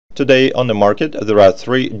Today on the market there are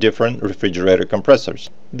three different refrigerator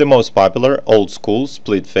compressors. The most popular old school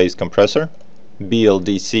split phase compressor,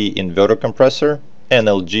 BLDC inverter compressor, and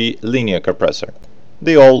LG linear compressor.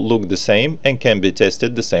 They all look the same and can be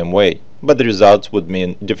tested the same way, but the results would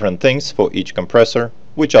mean different things for each compressor,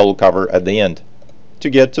 which I will cover at the end.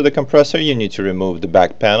 To get to the compressor, you need to remove the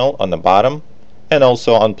back panel on the bottom and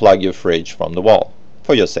also unplug your fridge from the wall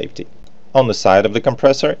for your safety. On the side of the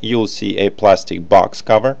compressor, you'll see a plastic box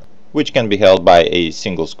cover, which can be held by a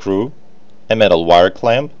single screw, a metal wire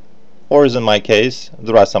clamp, or as in my case,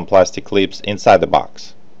 there are some plastic clips inside the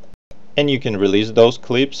box. And you can release those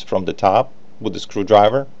clips from the top with the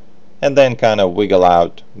screwdriver and then kind of wiggle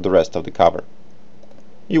out the rest of the cover.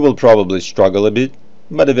 You will probably struggle a bit,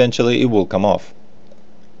 but eventually it will come off.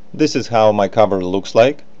 This is how my cover looks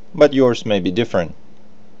like, but yours may be different.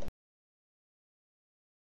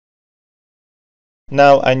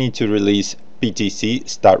 Now I need to release PTC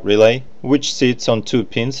start relay, which sits on two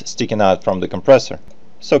pins sticking out from the compressor.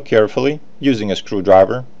 So carefully, using a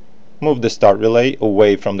screwdriver, move the start relay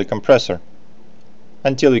away from the compressor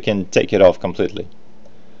until you can take it off completely.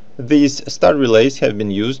 These start relays have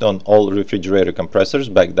been used on all refrigerator compressors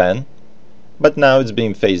back then, but now it's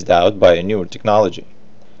being phased out by a newer technology.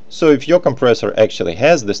 So if your compressor actually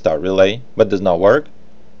has the start relay but does not work,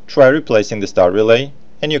 try replacing the start relay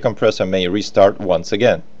and your compressor may restart once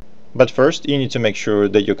again. But first you need to make sure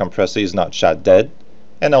that your compressor is not shut dead,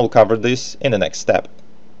 and I'll cover this in the next step.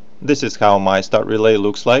 This is how my start relay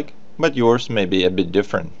looks like, but yours may be a bit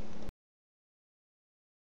different.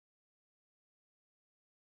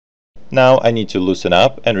 Now I need to loosen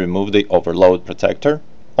up and remove the overload protector,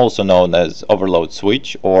 also known as overload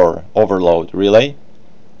switch or overload relay.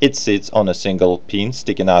 It sits on a single pin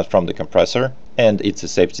sticking out from the compressor, and it's a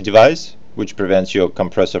safety device which prevents your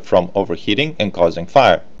compressor from overheating and causing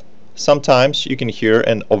fire. Sometimes you can hear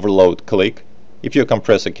an overload click if your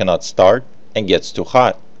compressor cannot start and gets too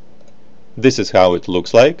hot. This is how it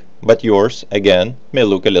looks like, but yours, again, may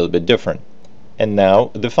look a little bit different. And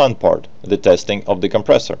now the fun part, the testing of the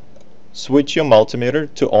compressor. Switch your multimeter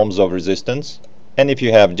to ohms of resistance, and if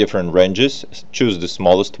you have different ranges, choose the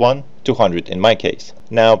smallest one, 200 in my case.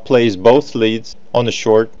 Now place both leads on a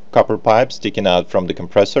short copper pipe sticking out from the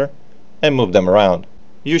compressor and move them around.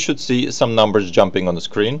 You should see some numbers jumping on the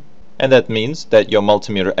screen, and that means that your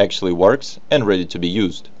multimeter actually works and ready to be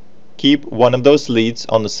used. Keep one of those leads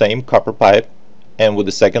on the same copper pipe, and with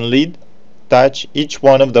the second lead, touch each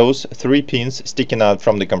one of those three pins sticking out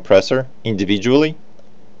from the compressor individually,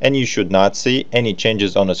 and you should not see any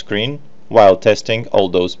changes on the screen while testing all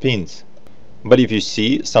those pins. But if you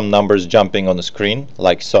see some numbers jumping on the screen,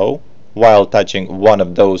 like so, while touching one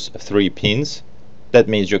of those three pins, that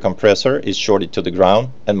means your compressor is shorted to the ground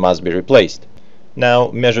and must be replaced. Now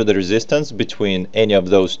measure the resistance between any of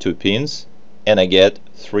those two pins, and I get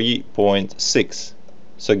 3.6.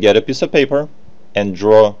 So get a piece of paper and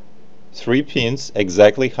draw three pins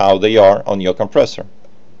exactly how they are on your compressor.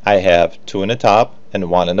 I have two in the top and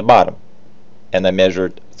one in the bottom, and I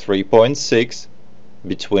measured 3.6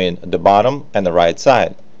 between the bottom and the right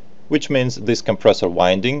side, which means this compressor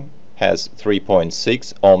winding has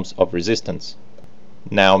 3.6 ohms of resistance.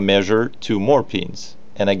 Now measure two more pins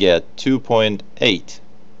and I get 2.8.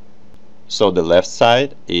 So the left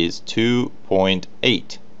side is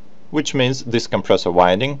 2.8, which means this compressor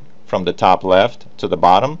winding from the top left to the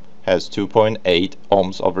bottom has 2.8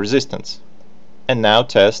 ohms of resistance. And now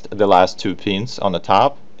test the last two pins on the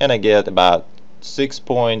top and I get about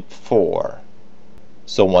 6.4.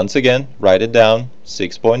 So once again, write it down,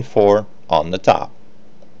 6.4 on the top.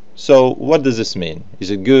 So what does this mean?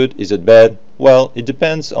 Is it good? Is it bad? Well, it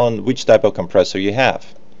depends on which type of compressor you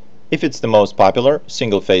have. If it's the most popular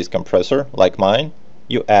single-phase compressor, like mine,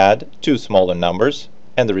 you add two smaller numbers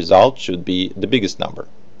and the result should be the biggest number.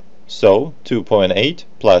 So 2.8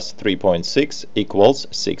 plus 3.6 equals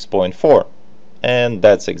 6.4. And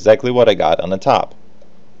that's exactly what I got on the top.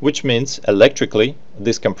 Which means electrically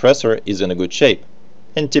this compressor is in a good shape.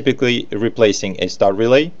 And typically replacing a start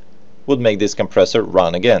relay would make this compressor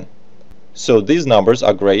run again. So these numbers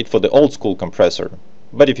are great for the old school compressor,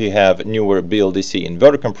 but if you have newer BLDC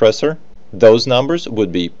inverter compressor, those numbers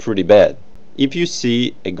would be pretty bad. If you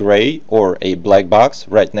see a gray or a black box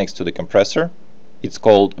right next to the compressor, it's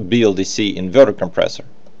called BLDC inverter compressor,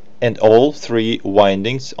 and all three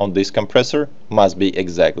windings on this compressor must be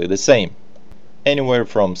exactly the same. Anywhere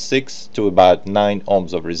from 6 to about 9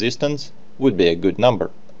 ohms of resistance would be a good number.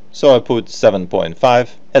 So I put 7.5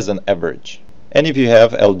 as an average. And if you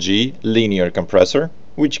have LG linear compressor,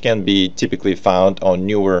 which can be typically found on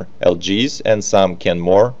newer LGs and some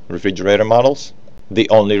Kenmore refrigerator models, The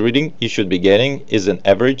only reading you should be getting is an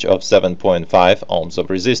average of 7.5 ohms of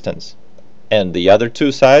resistance, and the other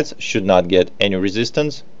two sides should not get any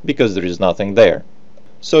resistance because there is nothing there.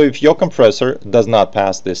 So if your compressor does not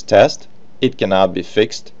pass this test, it cannot be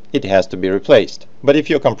fixed, it has to be replaced. But if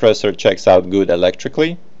your compressor checks out good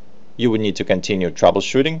electrically, you would need to continue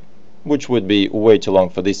troubleshooting, which would be way too long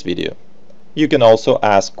for this video. You can also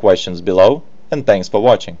ask questions below, and thanks for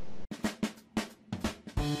watching.